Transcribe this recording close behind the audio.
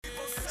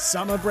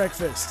Summer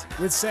Breakfast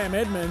with Sam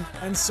Edmund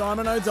and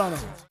Simon O'Donnell.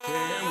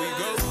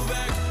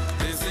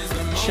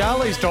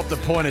 Charlie's dropped a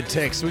pointed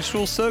text, which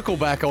we'll circle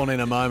back on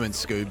in a moment,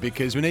 Scoob,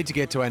 because we need to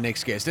get to our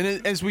next guest.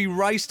 And as we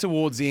race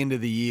towards the end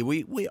of the year,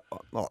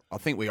 I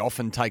think we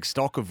often take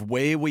stock of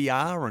where we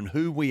are and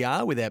who we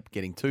are without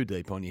getting too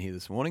deep on you here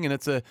this morning. And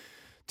it's a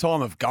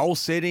time of goal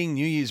setting,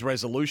 New Year's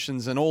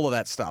resolutions, and all of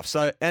that stuff.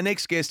 So our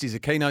next guest is a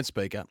keynote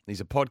speaker.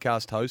 He's a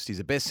podcast host. He's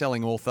a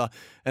best-selling author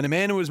and a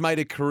man who has made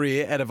a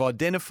career out of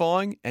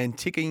identifying and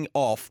ticking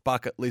off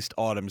bucket list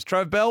items.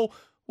 Trav Bell,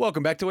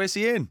 welcome back to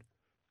SEN.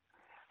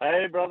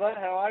 Hey, brother.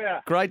 How are you?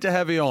 Great to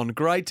have you on.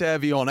 Great to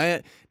have you on.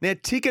 Now,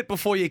 tick it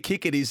before you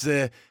kick it is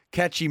the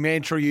catchy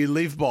mantra you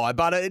live by,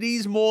 but it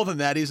is more than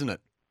that, isn't it?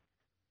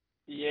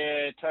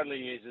 Yeah, it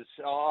totally is.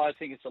 I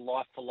think it's a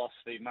life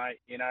philosophy, mate.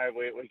 You know,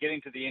 we're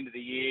getting to the end of the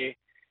year.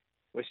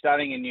 We're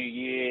starting a new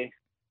year.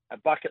 A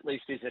bucket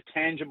list is a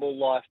tangible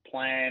life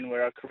plan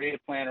where our career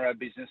plan or our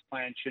business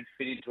plan should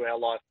fit into our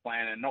life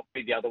plan and not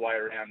be the other way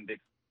around.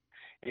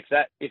 If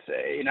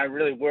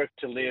really work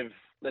to live,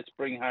 let's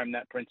bring home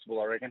that principle,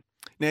 I reckon.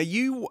 Now,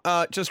 you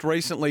just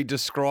recently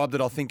described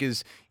it, I think,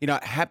 as,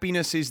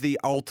 happiness is the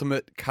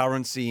ultimate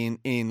currency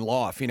in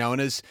life, and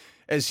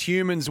as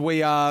humans,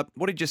 we are,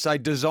 what did you say,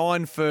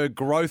 designed for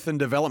growth and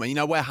development.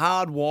 We're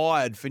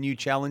hardwired for new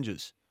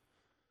challenges.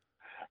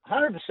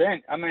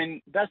 100%. I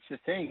mean, that's the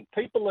thing.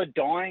 People are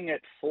dying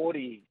at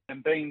 40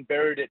 and being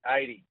buried at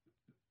 80.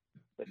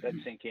 Let that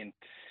sink in.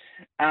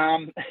 I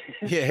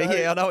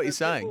know what you're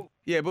saying.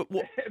 Yeah, but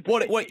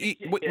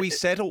we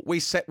settle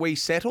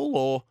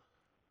or?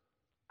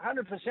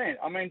 100%.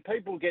 I mean,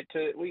 people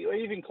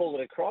we even call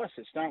it a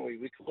crisis, don't we?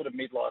 We call it a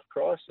midlife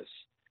crisis.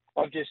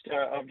 I've just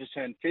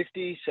turned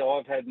 50, so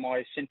I've had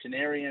my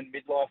centenarian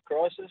midlife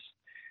crisis.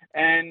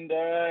 And,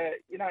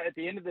 at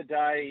the end of the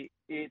day,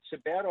 it's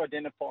about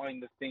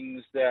identifying the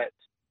things that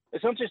 –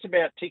 it's not just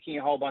about ticking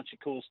a whole bunch of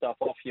cool stuff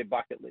off your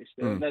bucket list.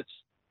 And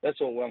that's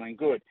all well and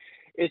good.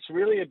 It's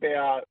really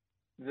about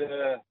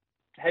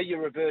how you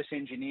reverse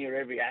engineer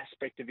every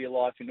aspect of your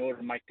life in order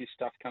to make this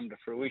stuff come to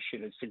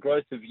fruition. It's the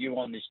growth of you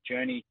on this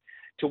journey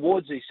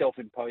towards these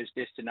self-imposed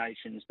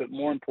destinations. But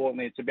more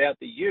importantly, it's about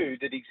the you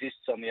that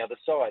exists on the other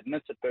side. And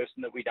that's a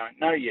person that we don't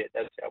know yet.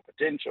 That's our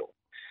potential.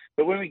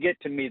 But when we get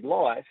to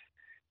midlife,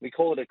 we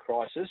call it a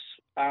crisis.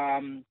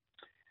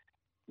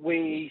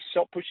 We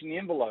stop pushing the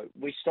envelope.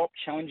 We stop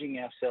challenging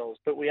ourselves.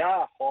 But we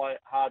are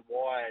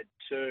hardwired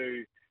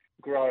to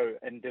grow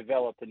and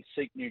develop and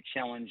seek new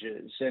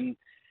challenges. And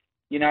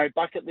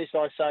bucket list,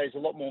 I say, is a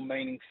lot more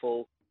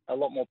meaningful, a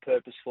lot more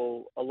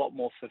purposeful, a lot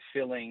more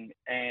fulfilling,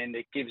 and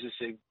it gives us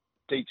a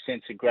deep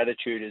sense of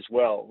gratitude as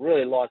well.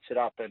 Really lights it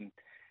up, and,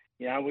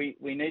 we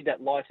need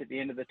that light at the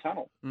end of the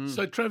tunnel.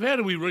 So, Trav, how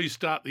do we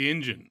restart the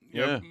engine?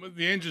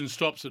 The engine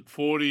stops at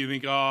 40, you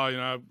think,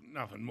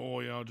 nothing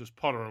more, I'll just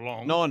potter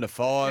along. 9 to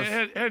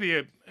 5. How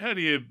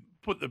do you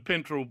put the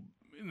petrol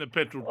in the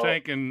petrol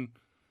tank and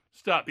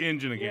start the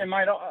engine again? Yeah,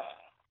 mate,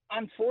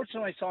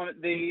 unfortunately, Simon,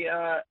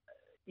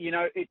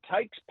 it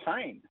takes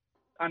pain,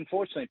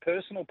 unfortunately,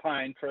 personal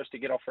pain for us to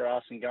get off our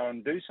ass and go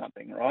and do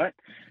something, right?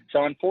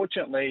 So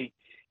unfortunately,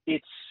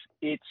 it's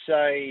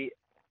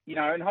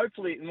and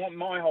hopefully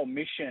my whole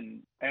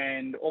mission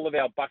and all of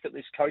our bucket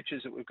list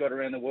coaches that we've got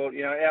around the world,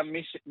 our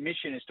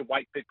mission is to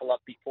wake people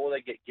up before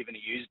they get given a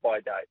use-by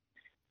date.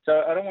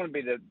 So I don't want to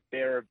be the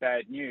bearer of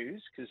bad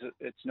news because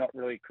it's not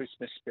really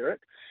Christmas spirit,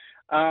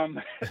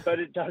 but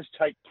it does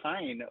take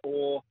pain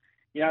or,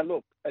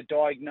 a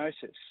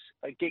diagnosis.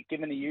 Get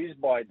given a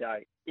use-by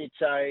date. It's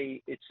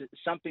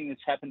something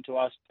that's happened to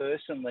us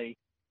personally,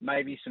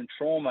 maybe some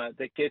trauma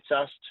that gets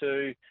us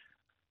to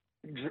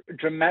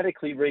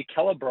dramatically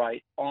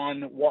recalibrate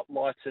on what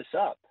lights us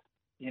up,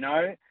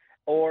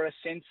 or a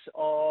sense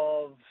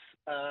of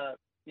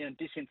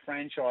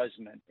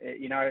disenfranchisement,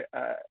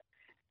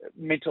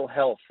 mental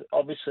health.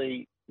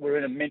 Obviously, we're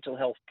in a mental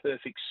health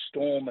perfect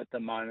storm at the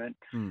moment,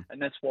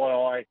 and that's why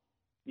I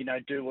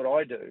do what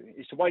I do,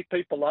 is to wake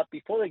people up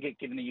before they get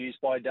given a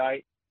use-by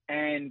date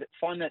and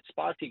find that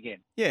spark again.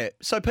 Yeah,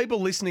 so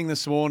people listening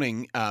this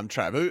morning,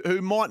 Trav,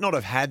 who might not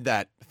have had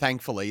that,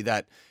 thankfully,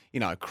 that,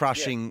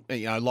 crushing,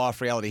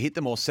 life reality hit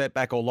them or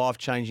setback or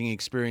life-changing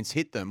experience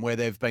hit them where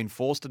they've been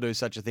forced to do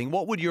such a thing,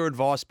 what would your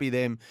advice be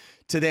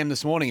to them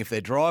this morning? If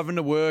they're driving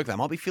to work, they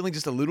might be feeling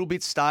just a little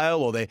bit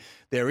stale, or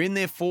they're in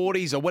their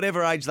 40s or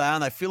whatever age they are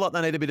and they feel like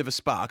they need a bit of a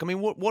spark. I mean,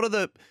 what are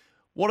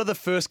the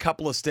first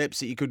couple of steps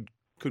that you could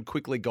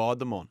quickly guide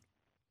them on?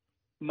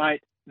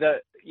 Mate,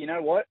 you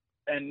know what?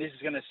 And this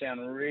is going to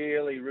sound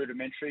really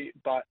rudimentary,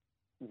 but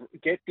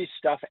get this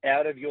stuff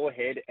out of your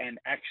head and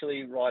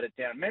actually write it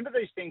down. Remember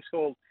these things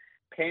called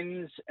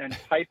pens and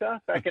paper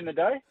back in the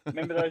day?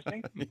 Remember those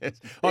things?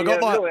 Yes.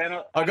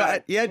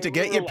 You had to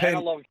get your pen.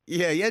 Analog.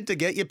 Yeah, you had to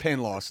get your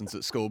pen license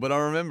at school, but I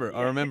remember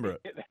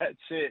it. That's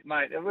it,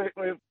 mate. We're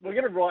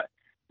going to write,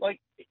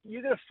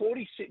 you got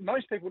 46.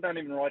 Most people don't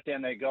even write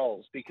down their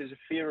goals because of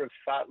fear of,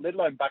 let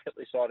alone bucket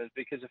list items,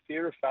 because of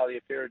fear of failure,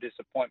 fear of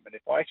disappointment.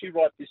 If I actually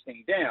write this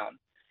thing down,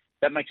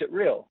 that makes it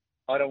real.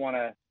 I don't want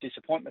to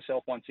disappoint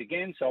myself once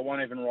again, so I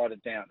won't even write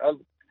it down.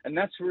 And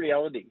that's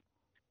reality.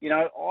 You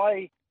know,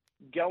 I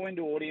go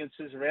into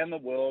audiences around the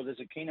world as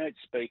a keynote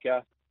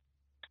speaker,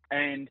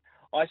 and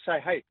I say,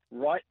 hey,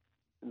 write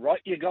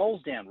your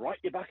goals down, write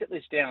your bucket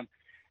list down.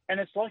 And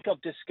it's like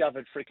I've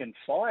discovered freaking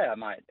fire,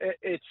 mate.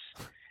 It's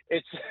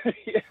it's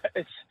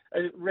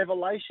a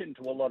revelation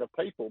to a lot of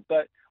people.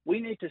 But we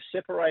need to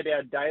separate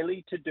our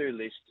daily to-do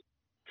list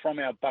from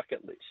our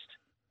bucket list.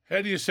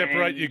 How do you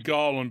separate your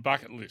goal and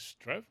bucket list,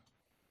 Trav?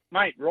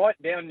 Mate,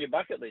 write down your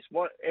bucket list.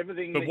 But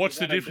what's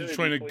the difference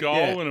between a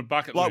goal and a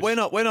bucket list?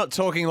 Like we're not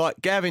talking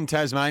like Gavin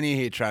Tasmania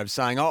here, Trav,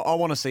 saying I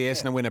want to see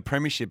Essendon win a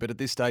premiership, but at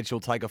this stage he'll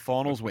take a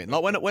finals win.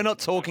 Like we're not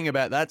talking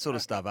about that sort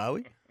of stuff, are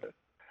we?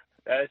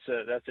 That's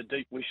a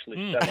deep wish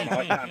list. That one.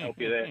 I can't help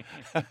you there.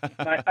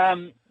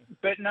 Mate,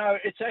 but no,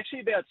 it's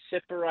actually about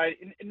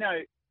separating.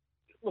 No,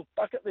 look,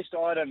 bucket list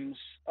items.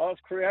 I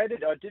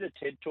did a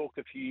TED talk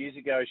a few years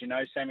ago, as you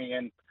know, Sammy,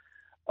 and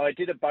I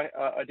did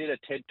a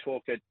TED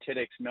talk at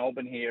TEDx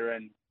Melbourne here,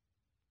 and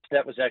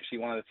that was actually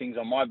one of the things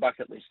on my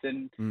bucket list.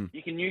 And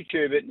you can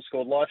YouTube it. It's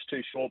called "Life's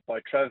Too Short" by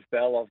Trav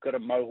Bell. I've got a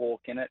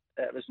mohawk in it.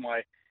 That was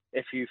my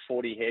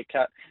FU40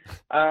 haircut.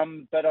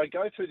 But I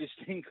go through this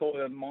thing called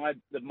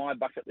the My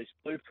Bucket List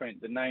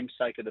Blueprint, the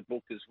namesake of the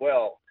book as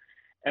well,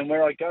 and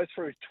where I go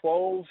through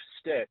 12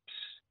 steps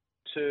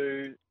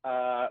to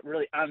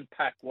really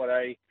unpack what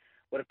a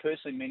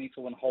personally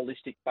meaningful and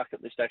holistic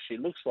bucket list actually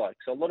looks like.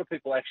 So a lot of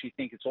people actually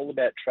think it's all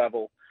about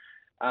travel,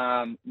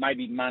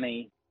 maybe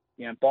money,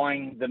 you know,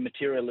 buying the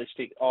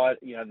materialistic,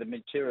 the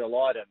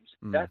material items.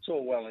 That's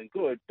all well and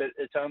good, but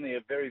it's only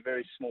a very,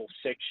 very small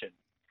section.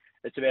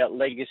 It's about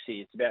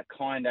legacy. It's about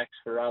kind acts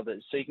for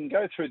others. So you can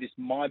go through this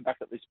My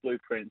Bucket List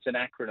Blueprint. It's an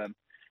acronym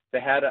for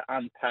how to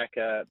unpack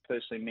a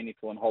personally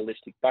meaningful and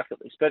holistic bucket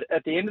list. But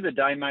at the end of the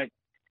day, mate,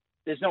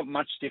 there's not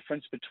much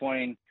difference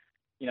between,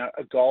 you know,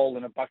 a goal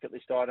and a bucket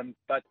list item.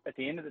 But at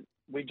the end of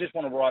we just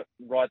want to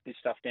write this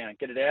stuff down,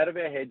 get it out of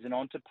our heads and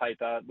onto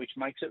paper, which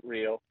makes it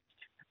real.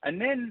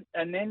 And then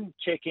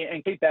check in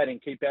and keep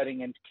adding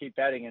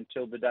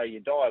until the day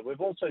you die.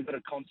 We've also got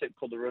a concept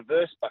called the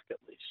reverse bucket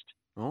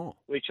list,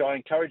 which I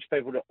encourage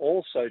people to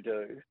also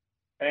do.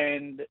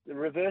 And the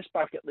reverse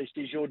bucket list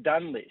is your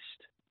done list.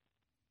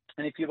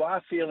 And if you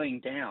are feeling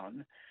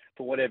down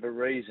for whatever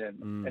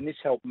reason, and this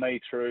helped me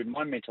through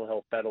my mental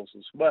health battles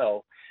as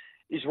well,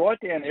 is write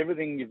down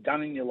everything you've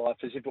done in your life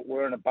as if it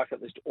were on a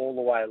bucket list all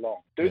the way along.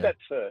 Do that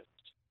first.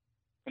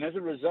 And as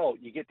a result,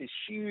 you get this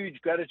huge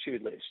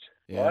gratitude list,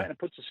 right? And it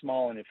puts a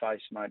smile on your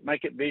face, mate.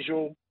 Make it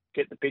visual,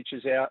 get the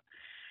pictures out.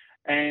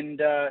 And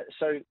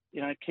so,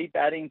 you know, keep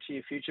adding to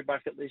your future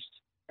bucket list.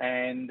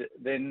 And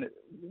then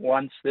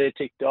once they're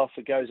ticked off,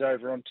 it goes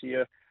over onto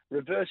your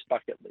reverse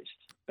bucket list.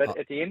 But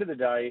at the end of the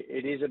day,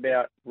 it is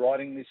about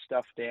writing this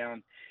stuff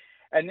down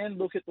and then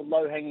look at the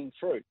low-hanging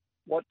fruit.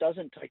 What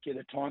doesn't take you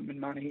the time and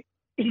money?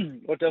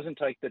 What doesn't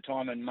take the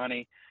time and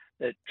money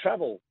that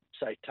travel,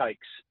 say,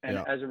 takes? And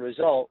as a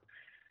result,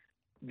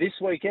 this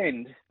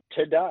weekend,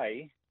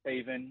 today,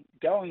 even,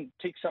 go and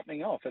tick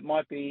something off. It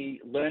might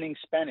be learning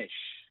Spanish,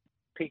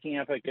 picking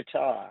up a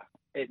guitar.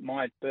 It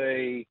might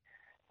be,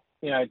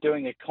 you know,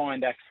 doing a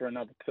kind act for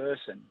another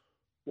person,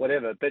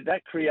 whatever. But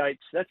that's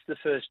the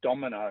first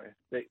domino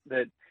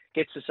that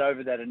gets us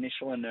over that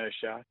initial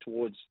inertia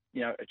towards,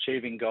 you know,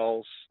 achieving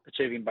goals,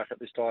 achieving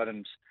bucket list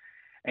items,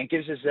 and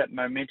gives us that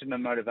momentum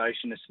and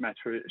motivation to smash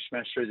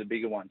through the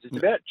bigger ones. It's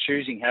about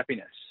choosing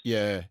happiness.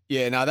 Yeah.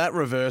 No, that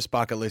reverse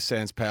bucket list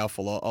sounds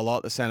powerful. I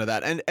like the sound of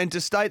that. And to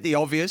state the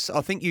obvious,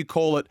 I think you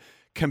call it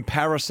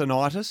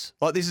comparisonitis.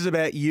 Like this is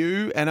about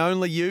you and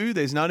only you.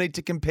 There's no need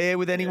to compare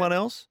with anyone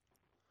else.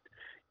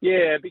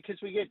 Yeah, because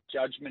we get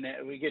judged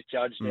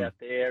out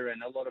there,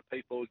 and a lot of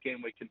people, again,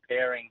 we're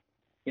comparing.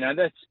 You know,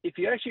 that's if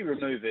you actually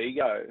remove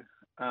ego,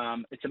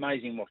 it's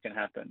amazing what can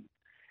happen.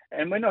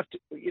 And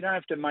you don't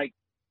have to make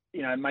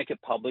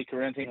it public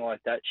or anything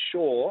like that.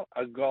 Sure,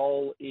 a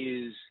goal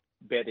is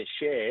better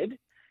shared.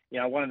 You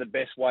know, one of the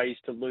best ways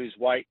to lose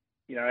weight,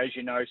 you know, as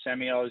you know,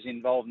 Sammy, I was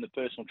involved in the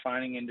personal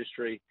training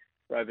industry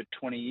for over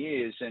 20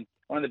 years. And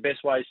one of the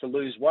best ways to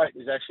lose weight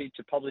is actually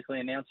to publicly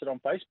announce it on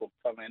Facebook,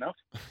 funnily enough.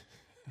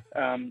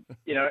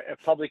 You know,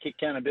 public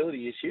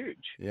accountability is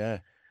huge. Yeah.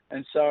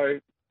 And so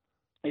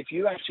if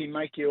you actually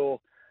make your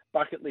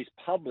bucket list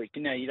public,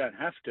 now you don't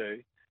have to,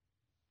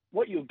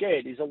 what you'll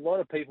get is a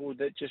lot of people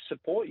that just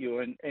support you,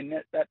 and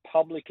that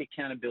public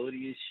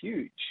accountability is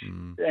huge.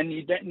 And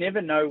you never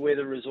know where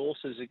the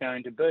resources are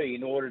going to be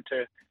in order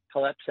to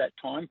collapse that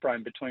time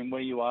frame between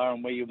where you are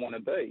and where you want to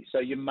be. So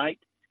your mate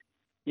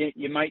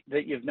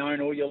that you've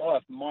known all your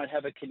life might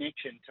have a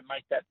connection to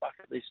make that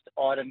bucket list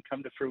item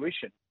come to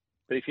fruition.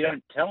 But if you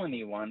don't tell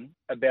anyone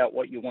about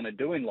what you want to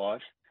do in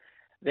life,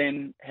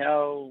 then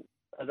how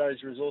are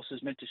those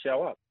resources meant to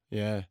show up?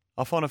 Yeah,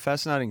 I find it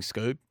fascinating,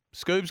 Scoob.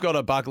 Scoob's got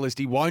a bucket list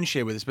he won't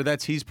share with us, but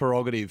that's his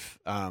prerogative,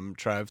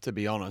 Trav, to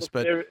be honest.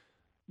 Look,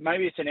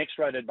 maybe it's an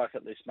X-rated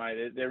bucket list,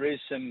 mate. There is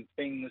some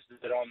things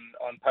that on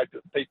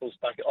people's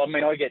bucket. I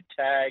mean, I get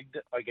tagged,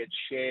 I get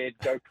shared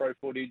GoPro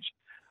footage,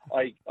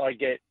 I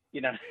get,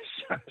 you know,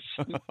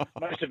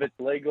 most of it's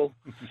legal.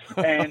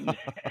 And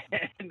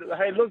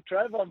hey, look,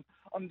 Trav,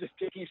 I'm just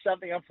picking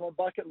something up from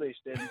my bucket list,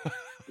 and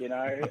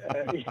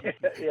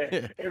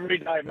every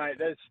day, mate.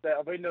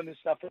 I've been doing this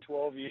stuff for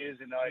 12 years,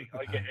 and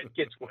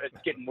it's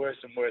getting worse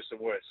and worse and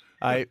worse.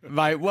 Hey,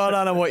 mate, well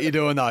done on what you're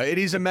doing, though. It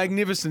is a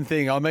magnificent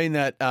thing. I mean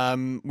that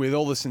with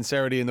all the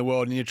sincerity in the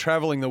world, and you're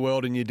travelling the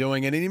world and you're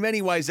doing it. And in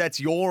many ways, that's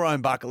your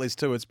own bucket list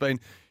too. It's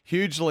been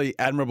hugely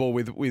admirable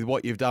with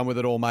what you've done with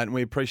it all, mate, and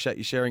we appreciate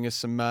you sharing us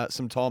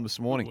some time this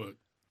morning.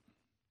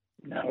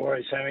 No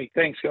worries, Sammy.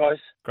 Thanks, guys.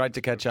 Great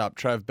to catch up.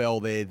 Trav Bell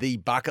there, the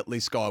bucket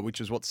list guy, which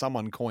is what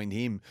someone coined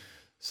him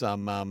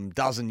some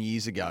dozen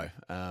years ago.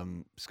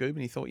 Scoob,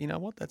 and he thought, you know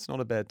what, that's not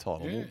a bad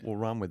title. Yeah. We'll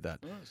run with that.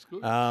 Oh, that's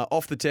good.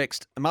 Off the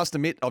text, I must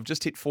admit, I've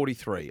just hit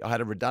 43. I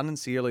had a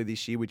redundancy early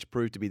this year, which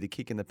proved to be the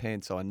kick in the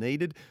pants I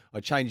needed. I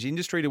changed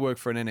industry to work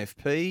for an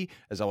NFP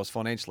as I was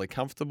financially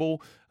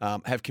comfortable.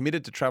 Have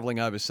committed to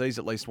travelling overseas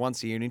at least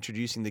once a year and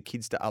introducing the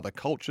kids to other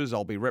cultures.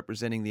 I'll be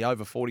representing the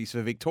over 40s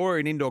for Victoria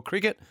in indoor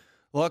cricket.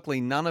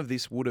 Likely none of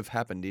this would have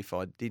happened if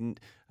I didn't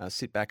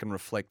sit back and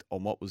reflect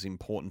on what was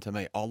important to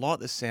me. I like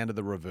the sound of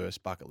the reverse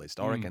bucket list.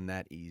 I reckon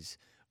that is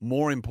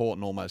more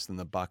important almost than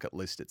the bucket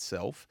list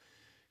itself.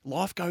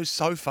 Life goes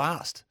so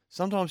fast.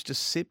 Sometimes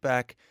just sit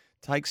back,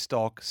 take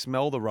stock,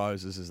 smell the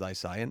roses, as they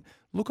say, and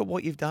look at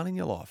what you've done in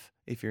your life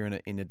if you're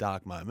in a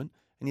dark moment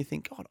and you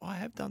think, God, I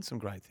have done some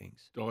great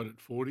things. Died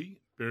at 40,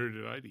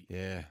 buried at 80.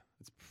 Yeah.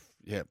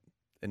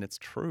 And it's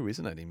true,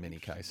 isn't it, in many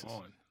cases?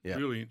 Line. Yeah.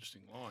 Really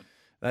interesting line.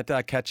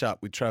 That catch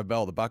up with Trav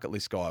Bell, the bucket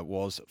list guy,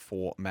 was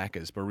for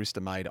Macca's.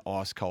 Barista made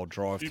ice cold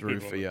drive through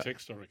for you.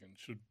 Text, I reckon,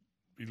 should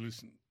be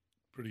listening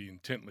pretty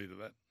intently to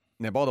that.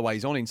 Now, by the way,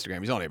 he's on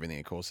Instagram. He's on everything,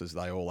 of course, as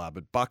they all are.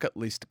 But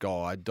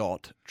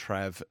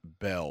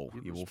bucketlistguy.travbell.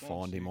 Good you will response,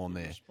 find him on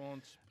good there.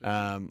 Response.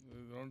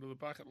 They're onto the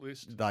bucket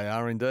list. They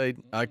are indeed.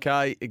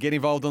 Okay, get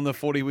involved on the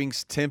 40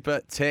 Winks Temper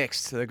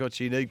text. They've got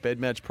your unique bed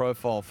match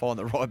profile. Find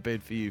the right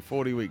bed for you.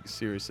 40 Winks,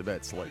 serious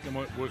about sleep. It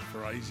might work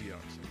for ASIO.